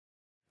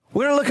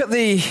We're going to look at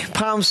the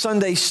Palm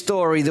Sunday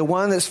story, the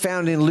one that's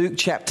found in Luke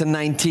chapter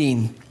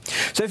 19.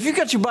 So if you've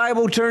got your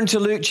Bible, turn to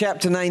Luke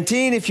chapter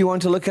 19. If you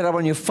want to look it up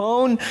on your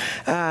phone,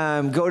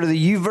 go to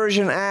the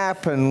YouVersion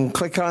app and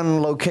click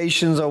on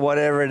locations or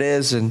whatever it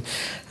is. And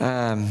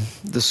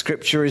the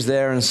scripture is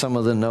there and some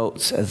of the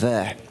notes are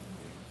there.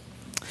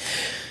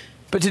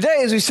 But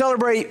today, as we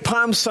celebrate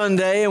Palm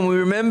Sunday and we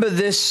remember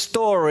this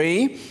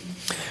story,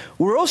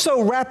 we're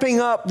also wrapping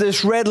up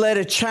this red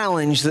letter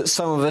challenge that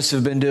some of us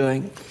have been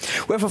doing.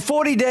 Where for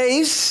 40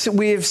 days,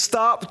 we've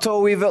stopped,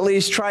 or we've at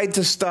least tried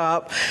to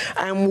stop,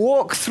 and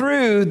walk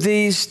through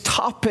these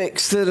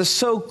topics that are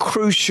so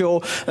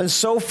crucial and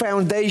so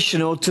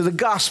foundational to the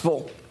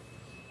gospel.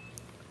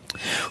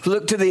 We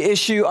look to the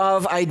issue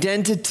of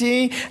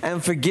identity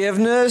and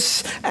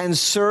forgiveness and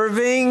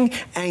serving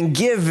and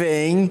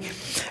giving.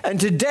 And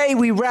today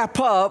we wrap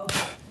up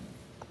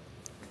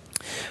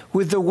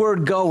with the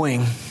word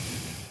going.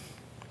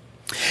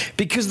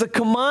 Because the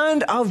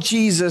command of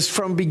Jesus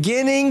from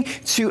beginning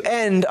to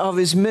end of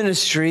his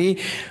ministry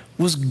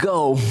was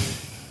go.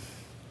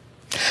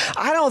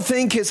 I don't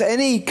think it's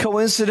any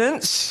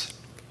coincidence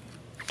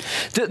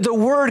that the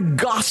word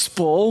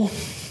gospel,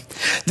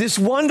 this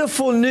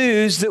wonderful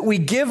news that we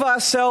give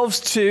ourselves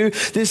to,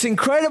 this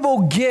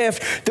incredible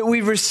gift that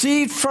we've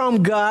received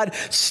from God,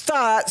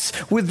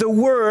 starts with the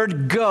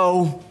word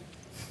go.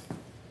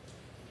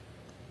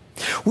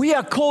 We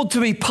are called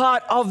to be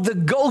part of the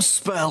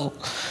gospel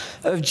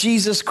of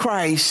Jesus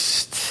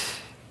Christ.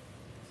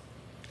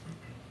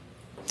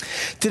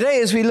 Today,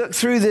 as we look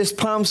through this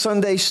Palm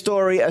Sunday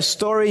story, a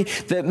story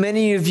that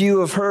many of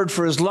you have heard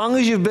for as long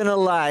as you've been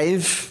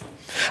alive,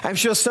 I'm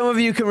sure some of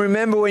you can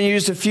remember when you were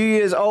just a few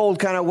years old,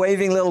 kind of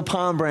waving little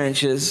palm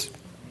branches.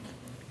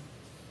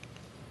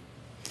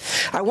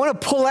 I want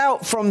to pull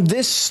out from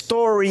this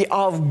story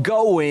of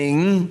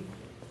going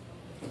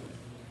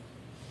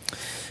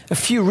a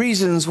few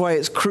reasons why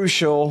it's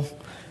crucial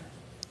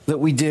that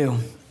we do.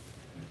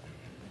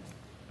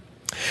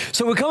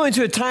 So we're coming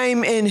to a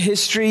time in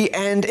history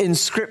and in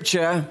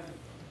Scripture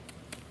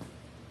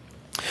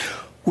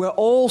where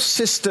all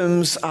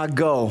systems are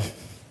go.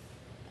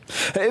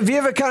 Have you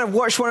ever kind of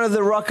watched one of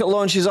the rocket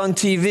launches on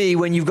TV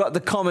when you've got the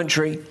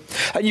commentary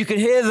and you can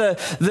hear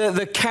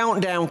the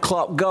countdown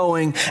clock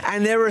going,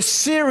 and there are a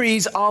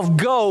series of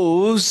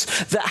goes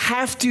that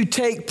have to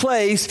take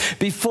place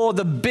before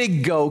the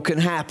big go can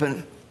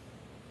happen?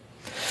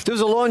 There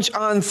was a launch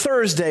on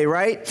Thursday,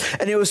 right?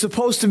 And it was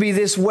supposed to be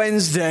this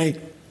Wednesday.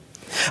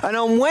 And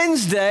on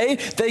Wednesday,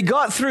 they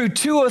got through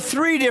 2 or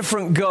 3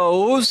 different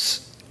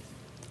goes.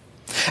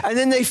 And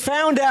then they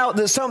found out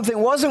that something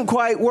wasn't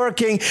quite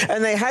working,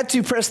 and they had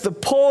to press the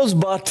pause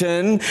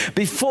button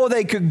before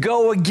they could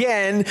go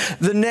again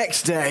the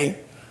next day.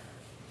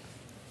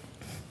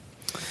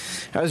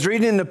 I was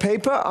reading the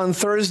paper on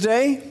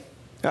Thursday.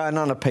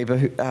 Not a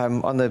paper,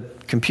 on the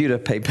computer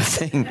paper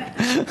thing.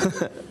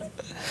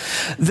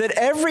 That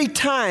every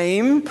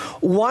time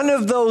one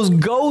of those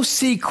go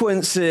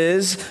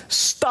sequences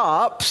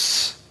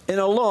stops in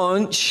a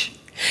launch,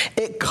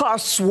 it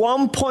costs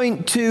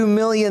 $1.2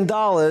 million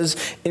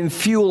in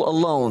fuel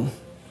alone.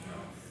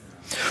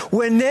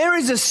 When there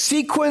is a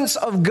sequence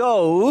of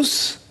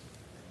goes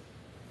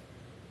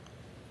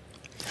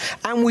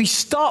and we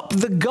stop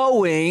the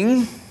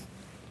going,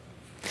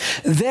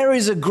 there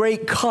is a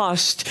great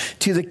cost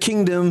to the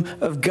kingdom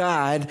of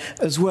God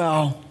as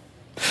well.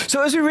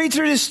 So as we read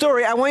through this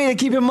story, I want you to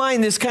keep in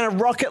mind this kind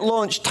of rocket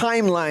launch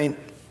timeline.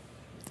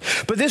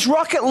 But this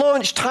rocket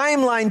launch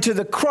timeline to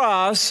the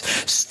cross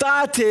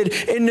started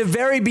in the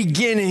very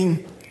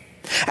beginning.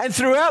 And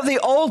throughout the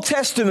Old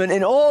Testament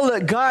and all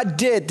that God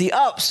did, the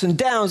ups and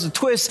downs, the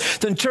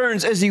twists and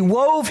turns, as he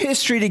wove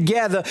history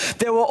together,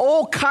 there were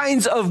all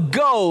kinds of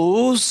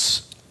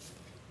goes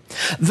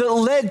that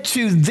led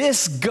to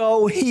this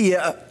go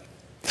here.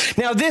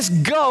 Now this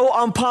go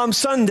on Palm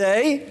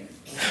Sunday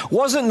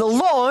wasn't the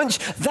launch.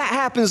 That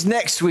happens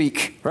next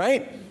week,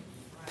 right?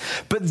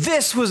 But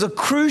this was a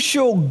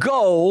crucial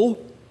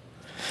goal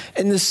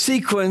in the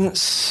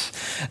sequence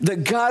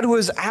that God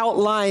was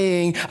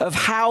outlining of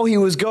how he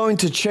was going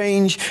to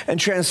change and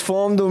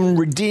transform and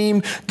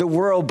redeem the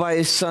world by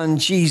his son,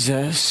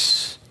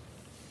 Jesus.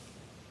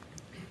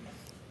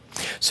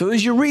 So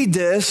as you read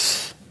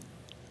this,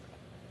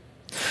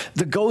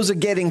 the goals are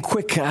getting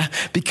quicker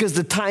because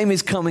the time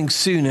is coming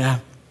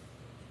sooner.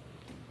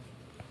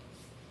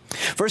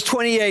 Verse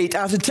 28,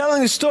 after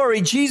telling the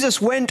story,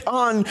 Jesus went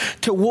on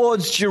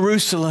towards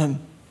Jerusalem.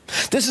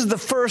 This is the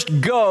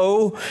first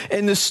go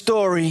in the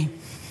story.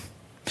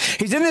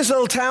 He's in this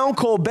little town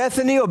called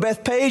Bethany or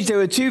Bethpage. There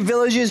were 2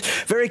 villages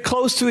very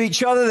close to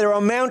each other. They're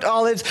on Mount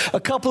Olives, a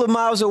couple of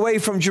miles away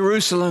from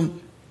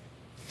Jerusalem.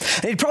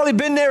 And he'd probably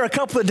been there a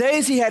couple of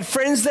days. He had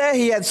friends there.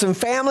 He had some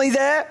family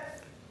there.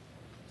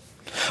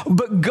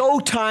 But go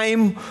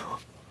time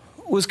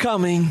was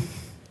coming.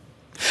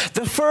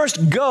 The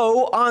first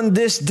go on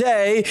this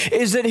day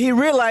is that he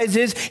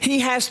realizes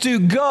he has to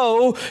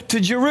go to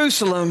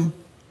Jerusalem.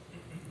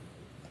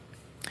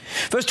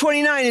 Verse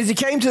 29, as he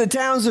came to the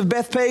towns of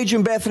Bethpage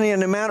and Bethany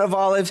and the Mount of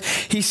Olives,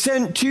 he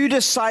sent 2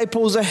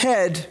 disciples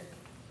ahead.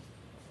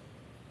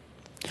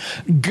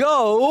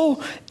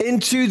 Go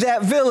into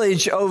that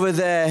village over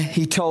there,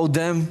 he told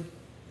them.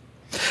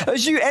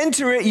 As you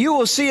enter it, you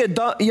will see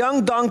a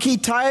young donkey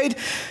tied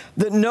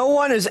that no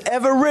one has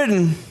ever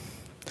ridden.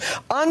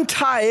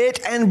 Untie it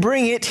and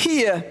bring it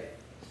here.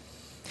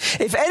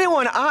 If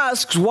anyone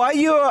asks why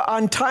you are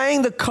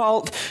untying the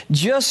colt,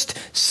 just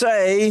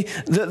say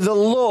that the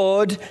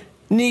Lord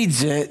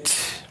needs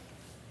it.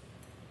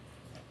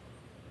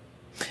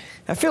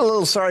 I feel a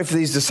little sorry for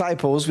these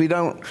disciples. We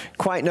don't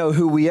quite know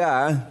who we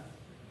are,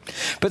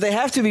 but they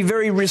have to be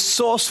very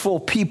resourceful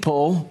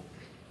people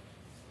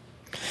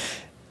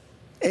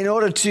in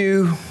order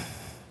to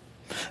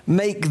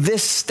make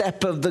this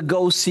step of the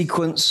go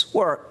sequence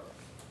work.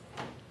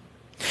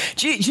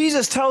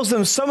 Jesus tells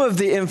them some of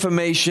the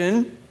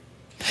information.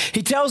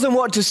 He tells them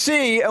what to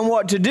see and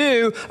what to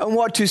do and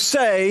what to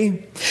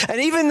say.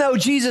 And even though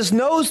Jesus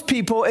knows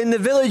people in the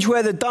village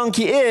where the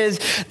donkey is,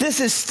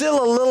 this is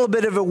still a little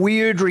bit of a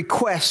weird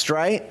request,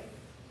 right?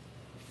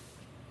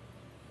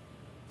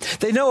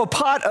 They know a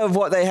part of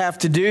what they have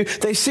to do.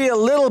 They see a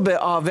little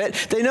bit of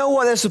it. They know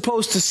what they're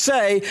supposed to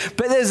say,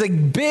 but there's a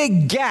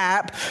big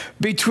gap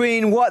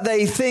between what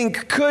they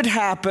think could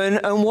happen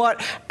and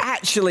what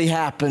actually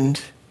happened.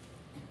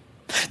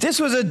 This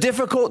was a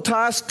difficult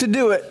task to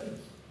do it.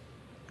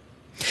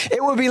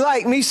 It would be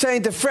like me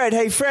saying to Fred,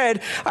 hey,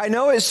 Fred, I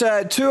know it's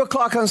 2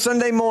 o'clock on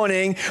Sunday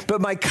morning, but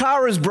my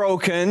car is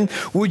broken.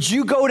 Would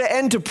you go to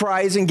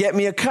Enterprise and get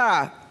me a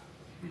car?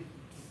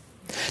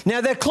 Now,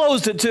 they're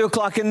closed at 2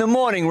 o'clock in the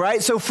morning,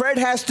 right? So Fred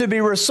has to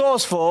be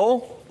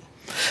resourceful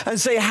and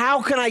say,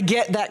 how can I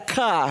get that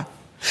car?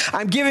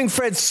 I'm giving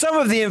Fred some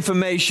of the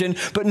information,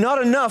 but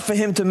not enough for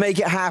him to make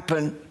it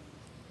happen.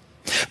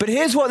 But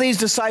here's what these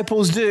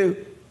disciples do.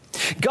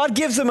 God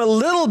gives them a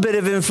little bit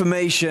of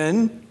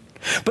information,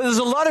 but there's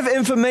a lot of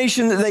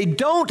information that they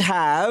don't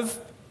have.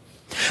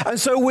 And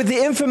so with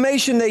the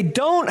information they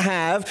don't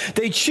have,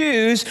 they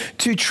choose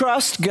to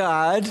trust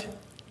God,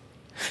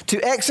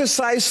 to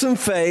exercise some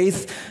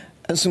faith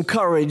and some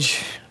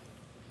courage.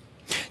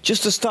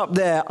 Just to stop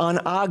there, on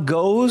our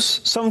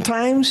goes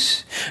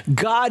sometimes,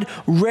 God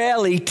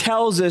rarely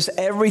tells us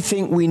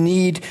everything we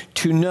need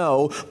to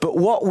know, but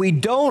what we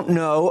don't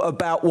know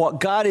about what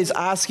God is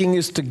asking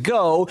us to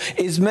go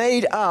is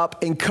made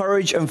up in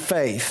courage and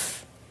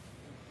faith.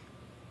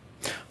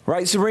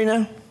 Right,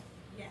 Sabrina?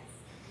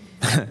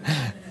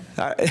 Yes.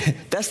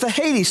 That's the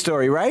Haiti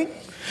story, right?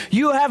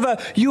 You have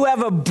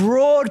a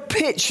broad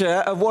picture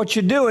of what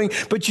you're doing,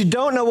 but you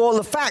don't know all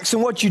the facts.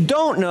 And what you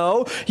don't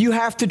know, you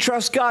have to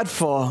trust God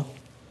for.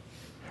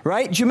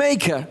 Right?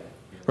 Jamaica.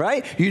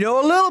 Right? You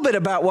know a little bit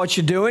about what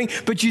you're doing,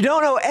 but you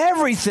don't know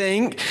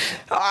everything,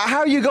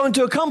 how you're going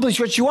to accomplish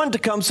what you want to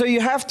come. So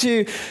you have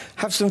to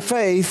have some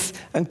faith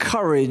and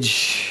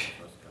courage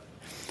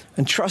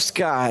and trust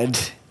God.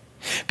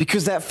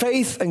 Because that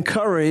faith and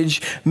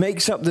courage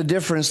makes up the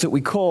difference that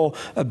we call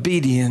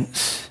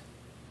obedience.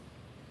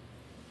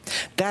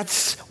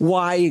 That's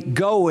why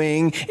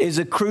going is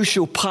a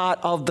crucial part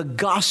of the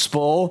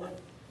gospel,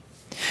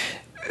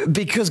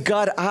 because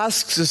God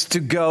asks us to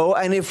go,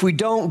 and if we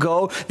don't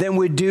go, then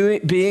we're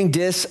being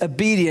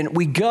disobedient.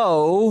 We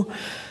go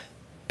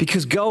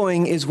because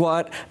going is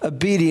what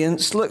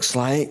obedience looks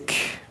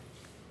like.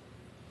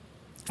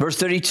 Verse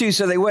 32,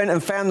 so they went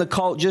and found the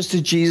colt just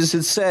as Jesus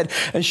had said.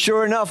 And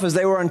sure enough, as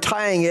they were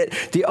untying it,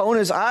 the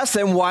owners asked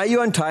them, why are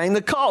you untying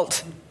the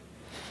colt?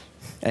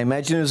 I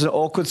imagine there's an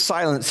awkward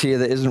silence here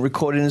that isn't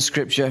recorded in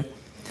Scripture.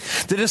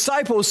 The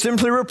disciples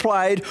simply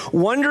replied,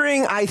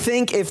 wondering, I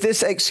think, if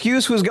this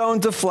excuse was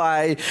going to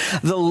fly,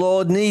 the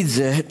Lord needs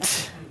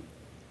it.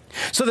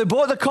 So they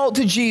brought the colt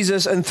to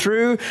Jesus and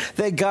threw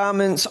their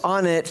garments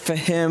on it for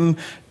him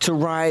to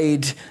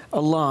ride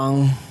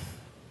along.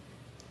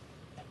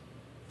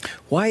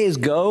 Why is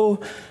go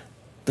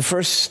the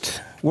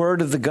first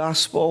word of the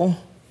gospel?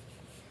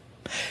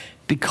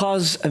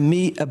 Because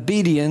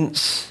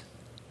obedience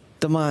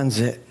demands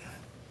it.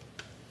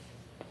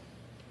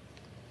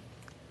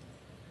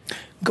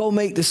 Go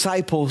make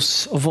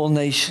disciples of all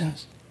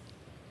nations.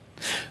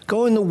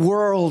 Go in the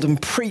world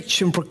and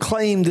preach and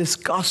proclaim this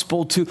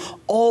gospel to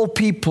all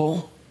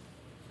people.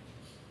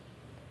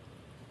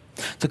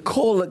 The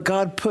call that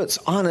God puts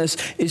on us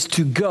is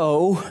to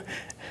go.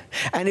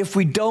 And if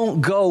we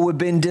don't go, we're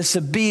being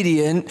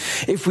disobedient.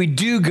 If we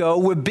do go,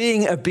 we're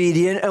being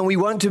obedient, and we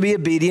want to be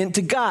obedient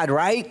to God,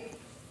 right?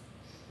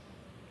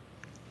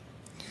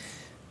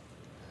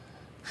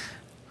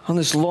 On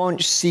this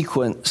launch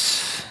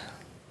sequence,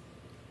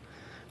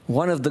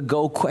 one of the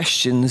go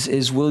questions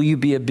is, will you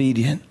be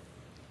obedient?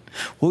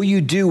 Will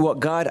you do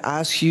what God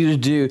asks you to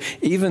do,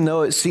 even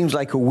though it seems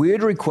like a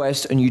weird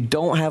request and you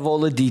don't have all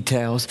the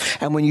details?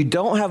 And when you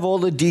don't have all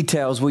the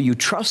details, will you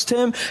trust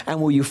him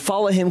and will you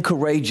follow him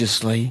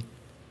courageously?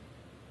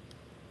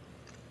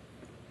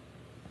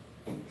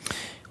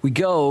 We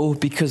go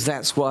because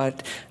that's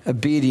what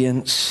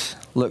obedience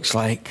looks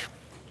like.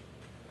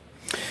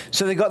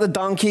 So they got the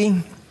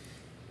donkey.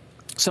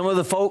 Some of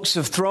the folks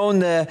have thrown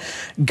their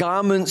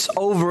garments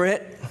over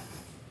it.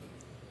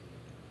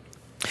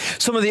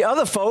 Some of the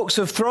other folks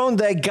have thrown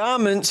their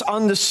garments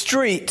on the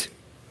street,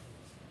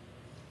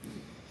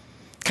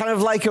 kind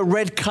of like a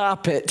red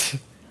carpet,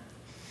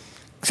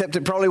 except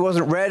it probably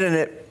wasn't red and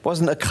it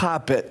wasn't a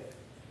carpet.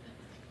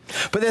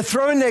 But they're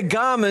throwing their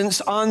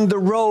garments on the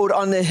road,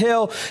 on the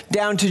hill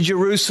down to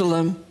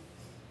Jerusalem.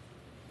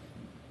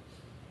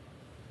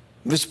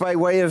 Just by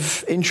way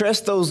of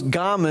interest, those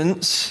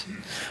garments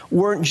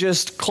weren't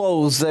just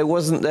clothes. They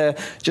wasn't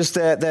just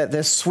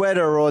their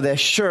sweater or their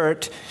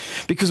shirt.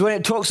 Because when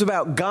it talks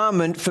about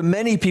garment, for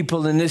many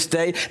people in this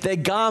day, their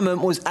garment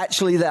was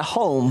actually their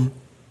home.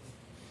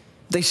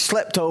 They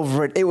slept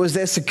over it. It was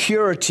their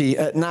security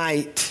at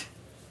night.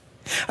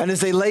 And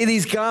as they lay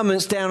these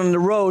garments down on the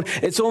road,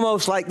 it's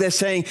almost like they're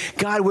saying,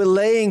 God, we're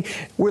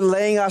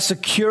laying our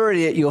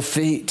security at your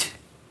feet.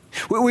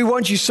 We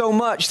want you so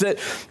much that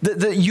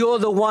you're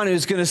the one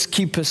who's going to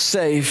keep us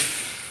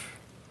safe.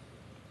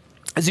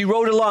 As he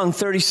rode along,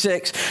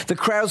 36, the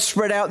crowd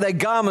spread out their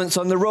garments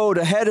on the road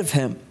ahead of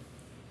him.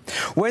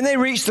 When they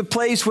reached the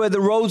place where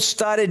the road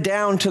started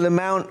down to the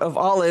Mount of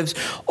Olives,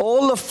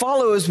 all the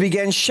followers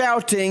began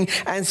shouting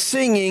and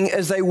singing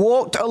as they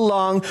walked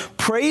along,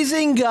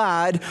 praising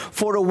God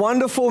for the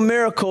wonderful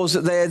miracles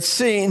that they had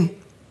seen.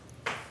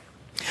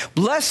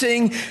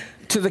 Blessing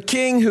to the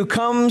King who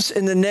comes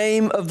in the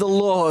name of the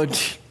Lord.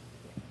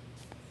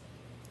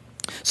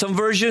 Some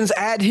versions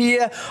add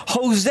here,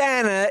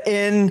 Hosanna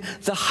in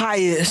the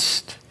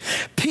highest.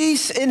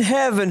 Peace in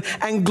heaven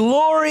and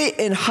glory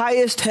in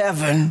highest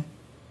heaven.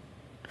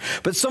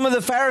 But some of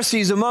the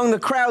Pharisees among the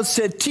crowd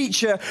said,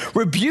 Teacher,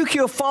 rebuke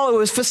your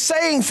followers for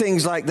saying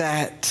things like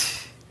that.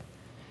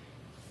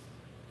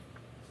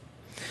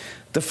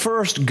 The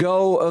first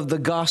go of the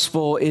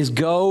gospel is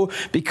go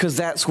because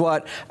that's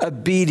what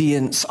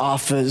obedience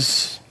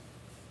offers.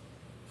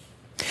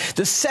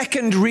 The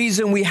second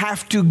reason we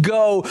have to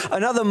go,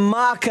 another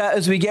marker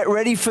as we get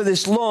ready for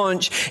this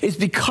launch, is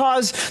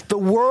because the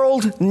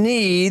world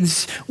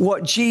needs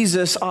what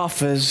Jesus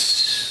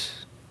offers.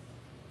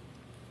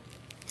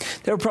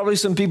 There were probably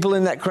some people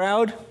in that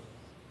crowd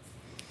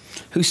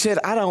who said,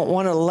 I don't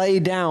want to lay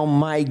down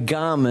my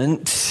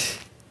garment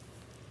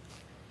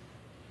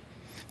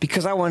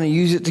because I want to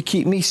use it to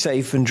keep me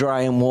safe and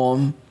dry and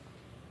warm.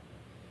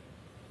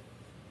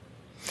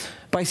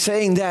 By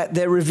saying that,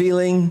 they're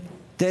revealing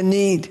their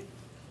need.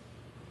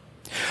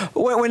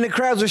 When the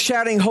crowds were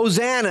shouting,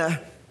 Hosanna,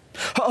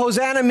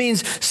 Hosanna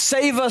means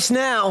save us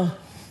now.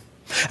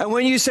 And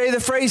when you say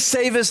the phrase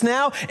save us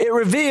now, it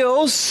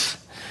reveals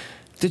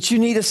that you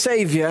need a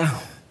Savior.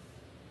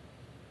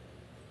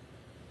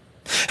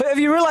 Have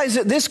you realized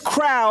that this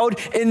crowd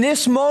in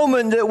this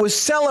moment that was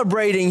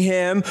celebrating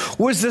him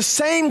was the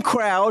same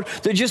crowd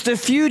that just a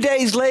few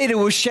days later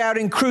was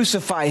shouting,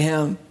 crucify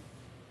him?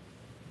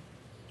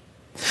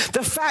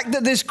 The fact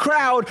that this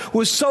crowd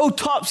was so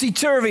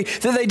topsy-turvy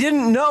that they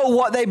didn't know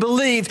what they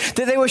believed,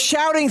 that they were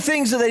shouting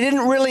things that they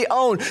didn't really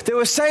own, they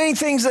were saying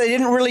things that they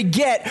didn't really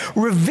get,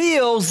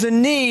 reveals the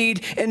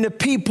need in the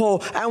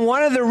people. And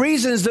one of the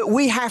reasons that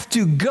we have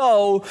to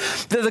go,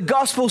 that the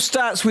gospel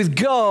starts with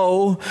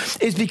go,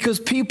 is because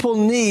people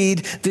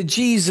need the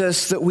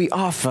Jesus that we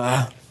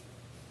offer.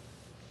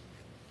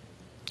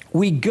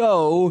 We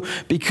go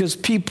because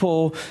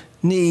people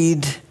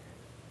need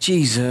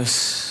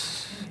Jesus.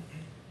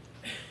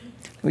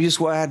 We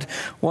just add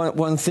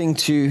one thing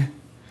to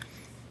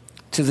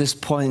this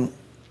point.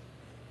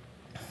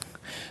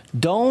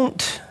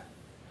 Don't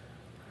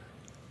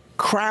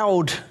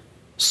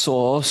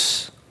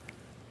crowdsource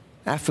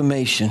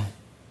affirmation.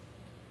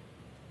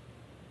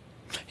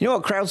 You know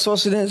what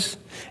crowdsourcing is?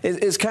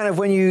 It's kind of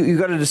when you've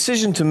got a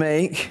decision to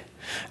make,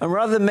 and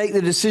rather than make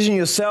the decision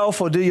yourself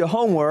or do your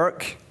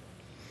homework,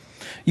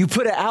 you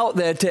put it out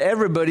there to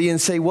everybody and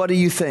say, what do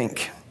you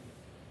think?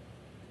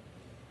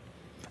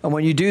 And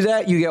when you do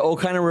that, you get all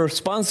kind of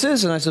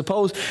responses, and I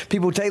suppose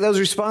people take those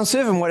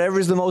responses, and whatever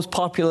is the most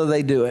popular,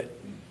 they do it.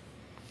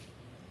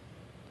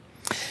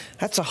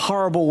 That's a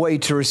horrible way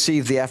to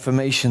receive the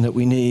affirmation that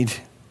we need.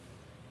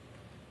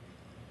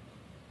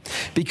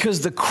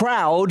 Because the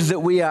crowd that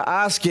we are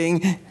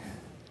asking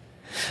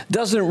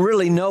doesn't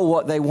really know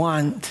what they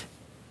want.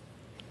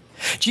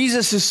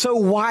 Jesus is so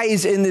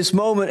wise in this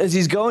moment as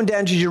he's going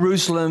down to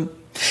Jerusalem.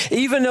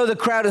 Even though the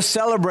crowd is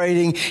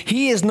celebrating,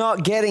 he is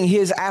not getting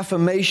his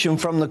affirmation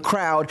from the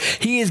crowd.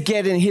 He is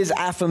getting his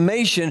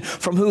affirmation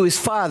from who his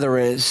Father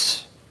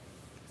is.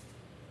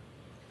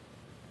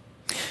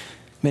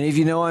 Many of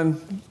you know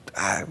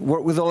I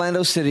work with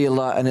Orlando City a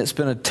lot, and it's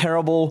been a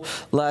terrible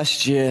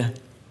last year.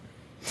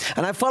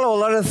 And I follow a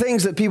lot of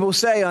things that people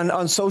say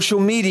on social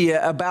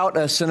media about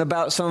us and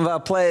about some of our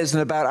players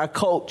and about our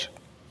coach.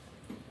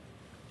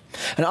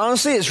 And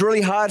honestly, it's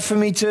really hard for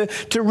me to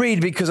read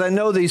because I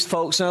know these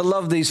folks and I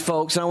love these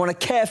folks and I want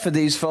to care for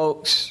these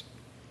folks.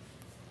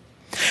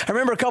 I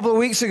remember a couple of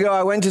weeks ago,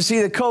 I went to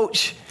see the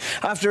coach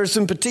after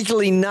some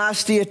particularly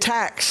nasty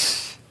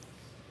attacks.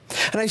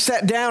 And I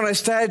sat down and I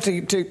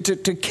started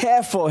to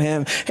care for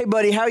him. Hey,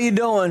 buddy, how you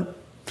doing?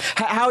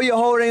 How are you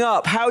holding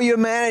up? How are you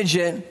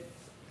managing?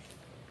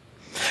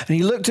 And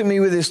he looked at me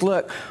with this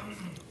look.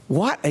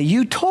 What are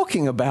you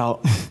talking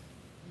about?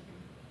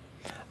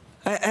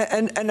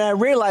 And I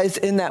realized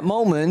in that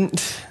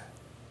moment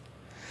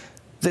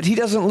that he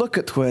doesn't look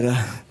at Twitter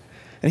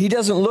and he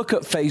doesn't look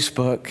at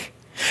Facebook,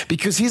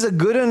 because he's a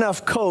good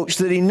enough coach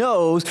that he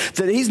knows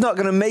that he's not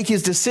going to make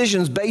his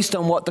decisions based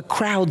on what the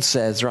crowd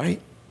says,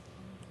 right?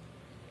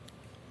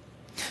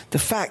 The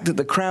fact that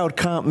the crowd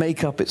can't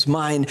make up its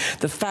mind,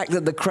 the fact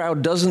that the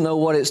crowd doesn't know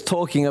what it's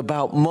talking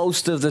about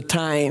most of the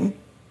time,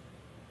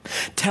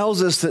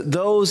 tells us that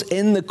those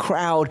in the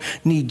crowd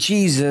need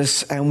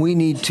Jesus, and we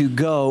need to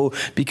go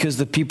because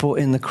the people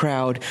in the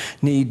crowd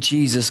need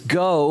Jesus.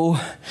 Go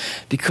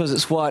because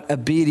it's what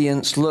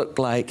obedience looked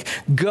like.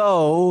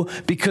 Go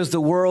because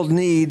the world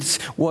needs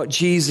what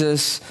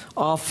Jesus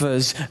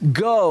offers.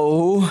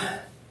 Go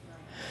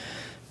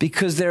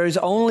because there is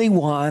only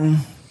one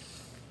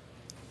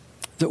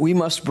that we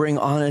must bring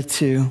honor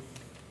to.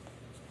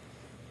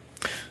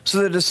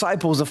 So the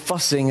disciples are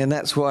fussing, and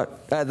that's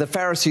what the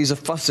Pharisees are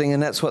fussing,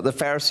 and that's what the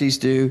Pharisees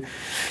do.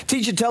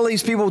 Teacher, tell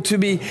these people to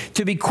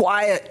be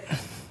quiet.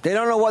 They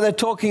don't know what they're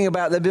talking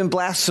about. They've been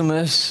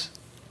blasphemous.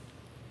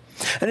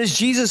 And as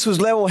Jesus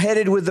was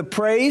level-headed with the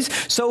praise,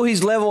 so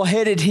he's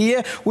level-headed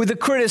here with the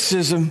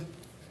criticism.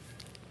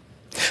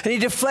 And he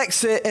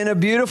deflects it in a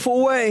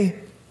beautiful way.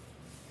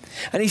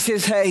 And he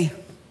says, hey,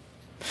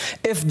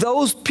 if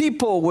those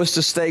people was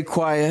to stay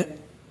quiet,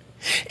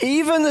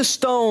 even the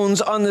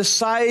stones on the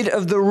side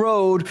of the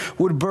road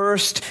would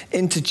burst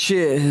into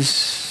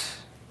cheers.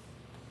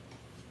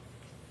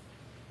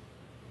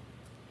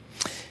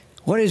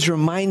 What is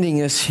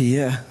reminding us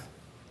here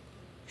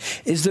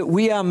is that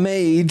we are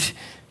made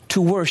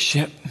to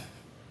worship.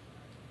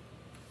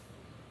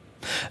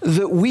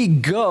 That we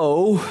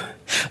go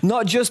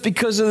not just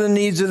because of the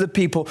needs of the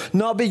people,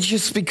 not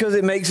just because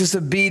it makes us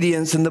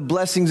obedience and the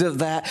blessings of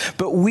that,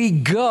 but we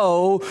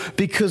go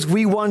because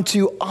we want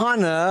to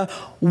honor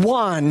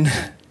one.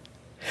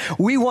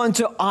 We want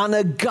to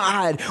honor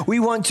God. We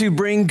want to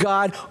bring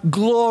God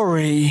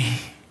glory.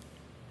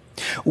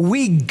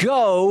 We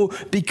go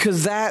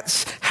because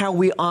that's how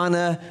we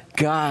honor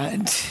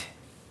God.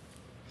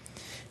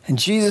 And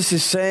Jesus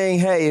is saying,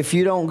 hey, if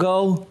you don't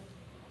go,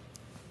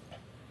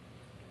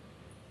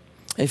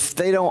 if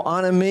they don't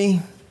honor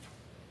me,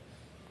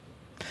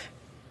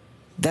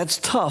 that's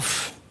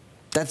tough.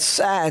 That's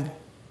sad.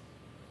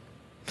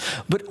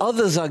 But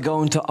others are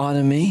going to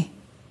honor me.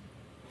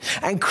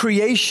 And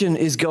creation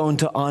is going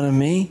to honor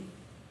me.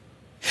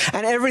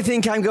 And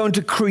everything I'm going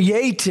to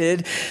create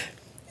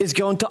is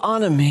going to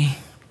honor me.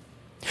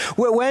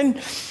 When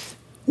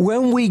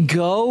we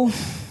go,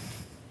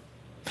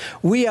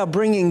 we are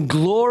bringing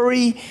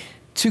glory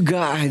to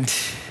God.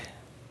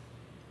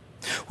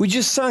 We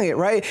just sung it,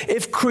 right?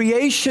 If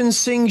creation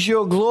sings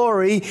your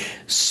glory,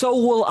 so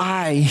will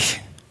I.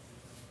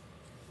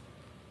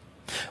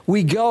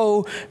 We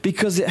go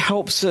because it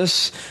helps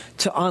us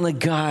to honor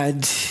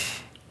God.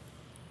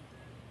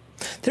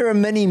 There are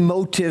many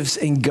motives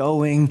in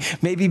going.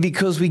 Maybe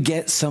because we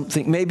get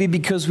something. Maybe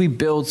because we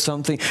build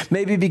something.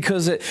 Maybe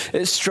because it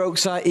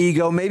strokes our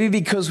ego. Maybe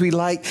because we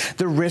like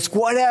the risk.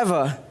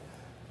 Whatever.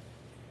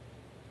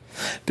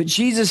 But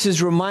Jesus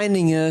is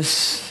reminding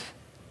us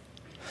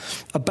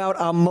about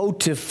our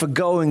motive for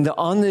going, that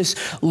on this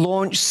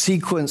launch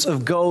sequence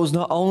of goals,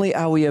 not only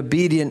are we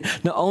obedient,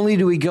 not only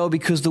do we go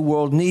because the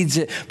world needs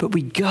it, but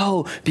we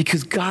go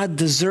because God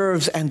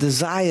deserves and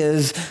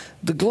desires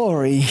the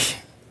glory.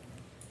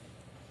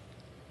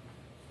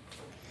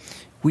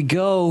 We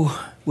go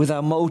with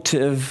our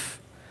motive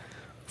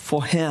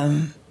for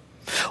Him.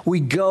 We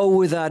go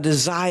with our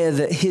desire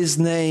that His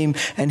name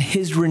and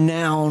His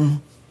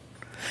renown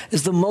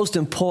is the most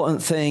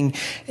important thing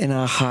in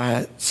our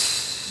hearts.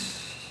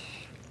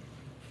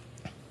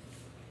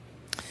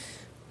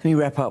 Let me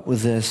wrap up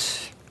with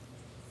this.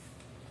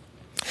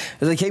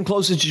 As they came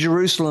closer to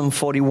Jerusalem,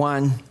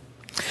 41,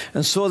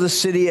 and saw the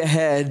city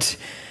ahead,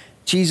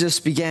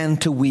 Jesus began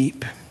to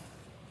weep.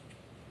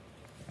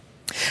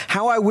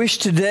 How I wish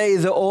today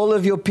that all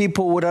of your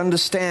people would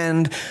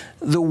understand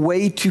the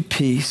way to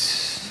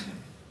peace.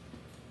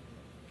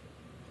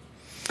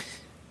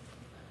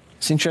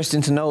 It's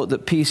interesting to note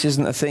that peace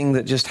isn't a thing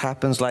that just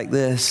happens like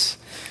this.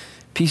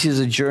 Peace is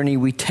a journey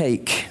we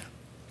take.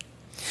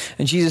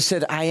 And Jesus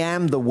said, I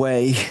am the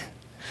way,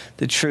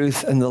 the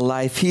truth, and the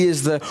life. He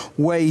is the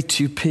way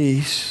to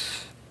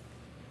peace.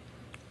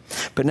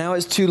 But now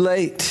it's too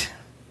late,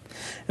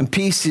 and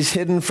peace is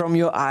hidden from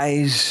your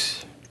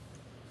eyes.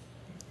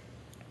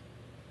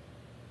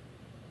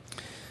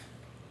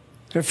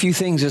 There are a few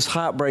things as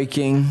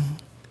heartbreaking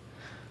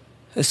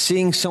as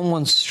seeing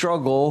someone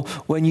struggle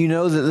when you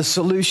know that the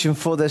solution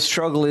for their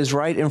struggle is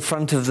right in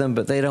front of them,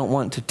 but they don't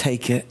want to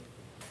take it.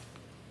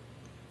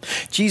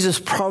 Jesus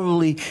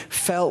probably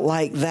felt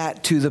like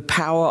that to the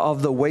power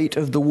of the weight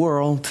of the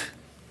world.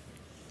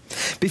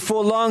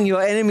 Before long,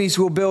 your enemies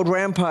will build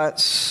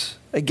ramparts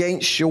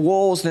against your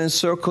walls and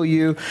encircle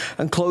you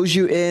and close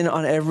you in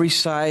on every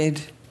side.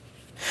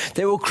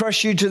 They will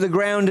crush you to the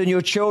ground and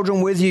your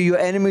children with you. Your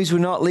enemies will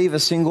not leave a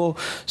single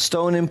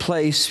stone in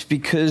place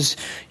because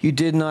you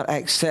did not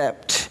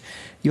accept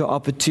your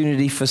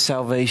opportunity for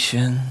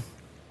salvation.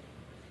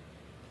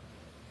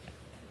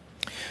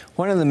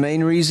 One of the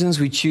main reasons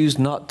we choose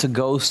not to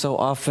go so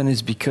often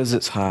is because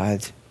it's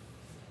hard,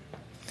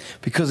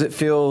 because it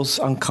feels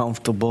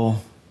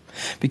uncomfortable,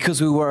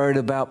 because we're worried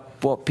about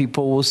what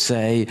people will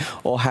say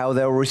or how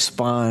they'll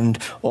respond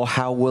or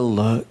how we'll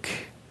look.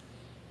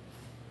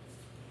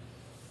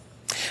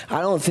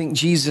 I don't think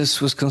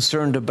Jesus was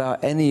concerned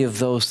about any of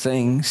those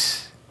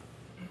things.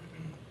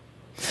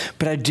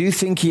 But I do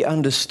think he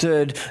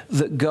understood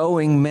that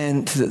going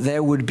meant that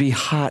there would be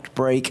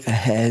heartbreak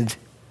ahead.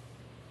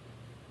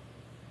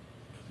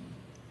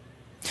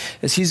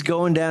 As he's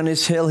going down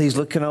this hill, he's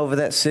looking over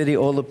that city,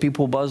 all the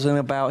people buzzing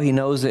about. He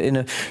knows that in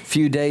a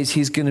few days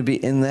he's going to be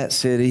in that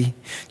city,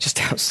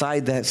 just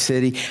outside that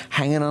city,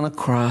 hanging on a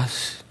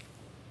cross.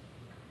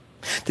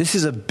 This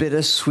is a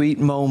bittersweet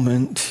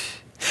moment.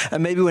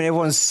 And maybe when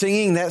everyone's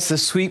singing, that's the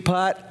sweet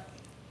part.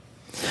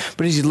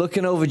 But as he's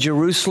looking over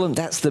Jerusalem,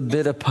 that's the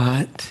bitter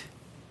part.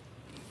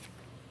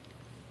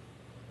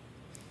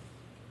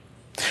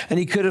 And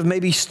he could have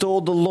maybe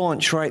stalled the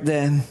launch right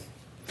then.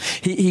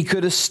 He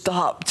could have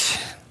stopped.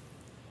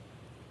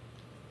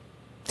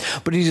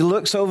 But as he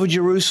looks over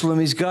Jerusalem,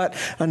 he's got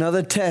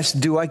another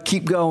test. Do I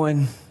keep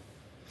going?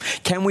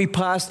 Can we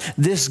pass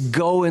this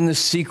go in the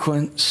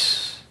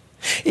sequence?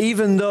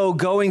 Even though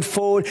going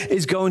forward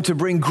is going to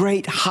bring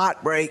great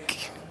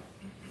heartbreak.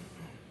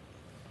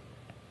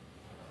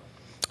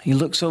 He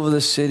looks over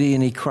the city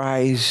and he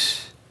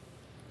cries.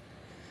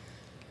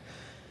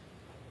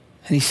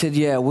 And he said,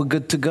 yeah, we're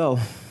good to go.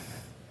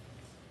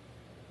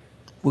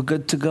 We're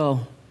good to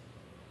go.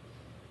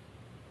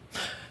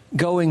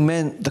 Going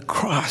meant the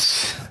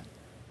cross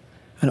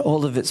and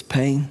all of its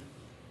pain.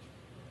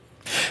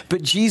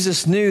 But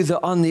Jesus knew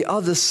that on the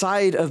other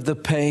side of the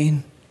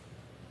pain,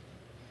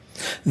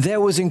 there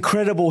was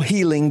incredible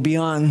healing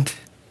beyond.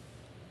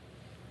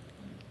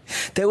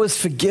 There was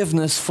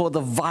forgiveness for the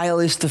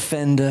vilest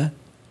offender.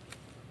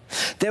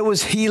 There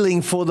was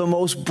healing for the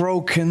most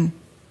broken.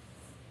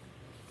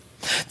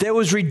 There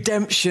was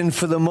redemption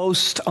for the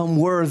most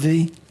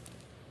unworthy.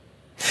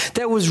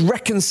 There was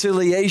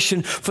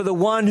reconciliation for the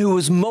one who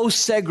was most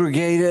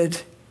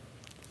segregated.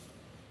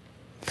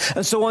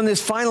 And so on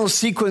this final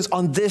sequence,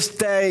 on this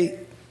day,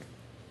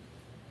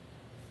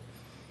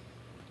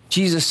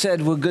 Jesus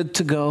said, we're good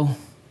to go.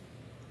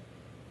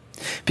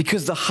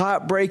 Because the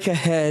heartbreak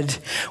ahead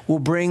will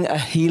bring a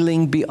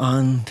healing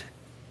beyond.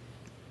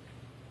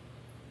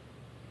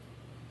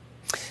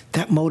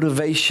 That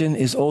motivation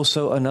is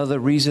also another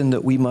reason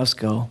that we must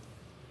go.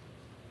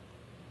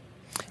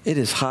 It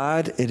is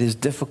hard, it is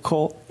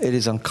difficult, it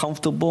is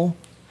uncomfortable.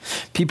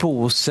 People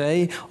will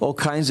say all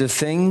kinds of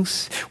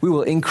things. We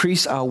will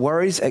increase our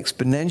worries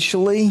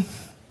exponentially.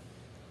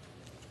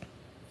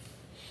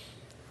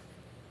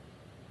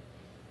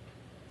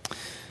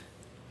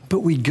 But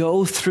we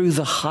go through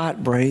the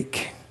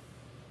heartbreak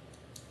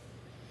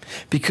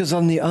because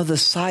on the other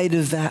side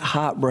of that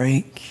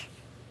heartbreak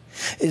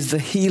is the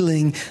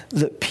healing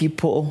that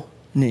people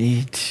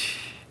need.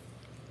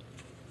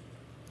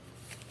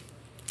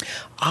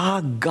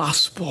 Our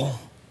gospel,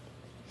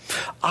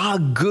 our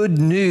good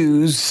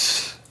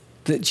news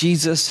that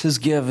Jesus has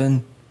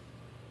given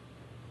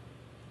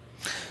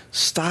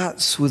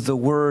starts with the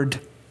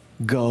word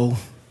go.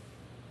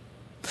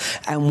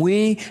 And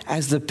we,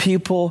 as the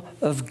people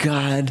of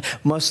God,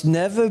 must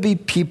never be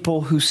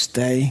people who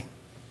stay,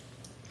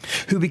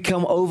 who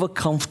become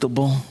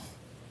overcomfortable,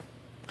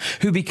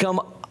 who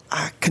become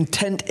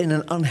content in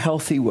an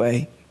unhealthy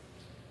way.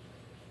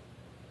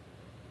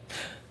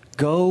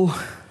 Go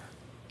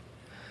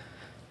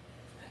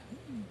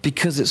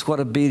because it's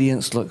what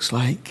obedience looks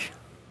like.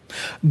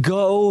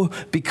 Go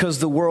because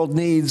the world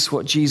needs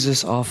what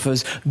Jesus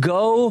offers.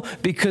 Go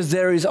because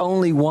there is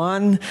only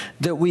one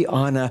that we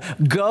honor.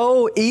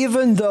 Go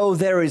even though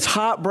there is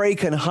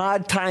heartbreak and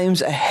hard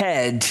times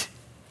ahead.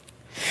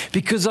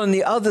 Because on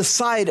the other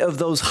side of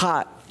those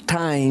hard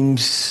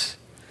times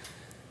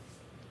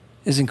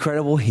is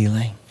incredible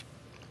healing.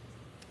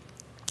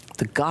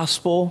 The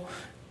gospel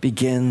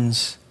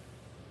begins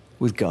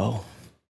with go.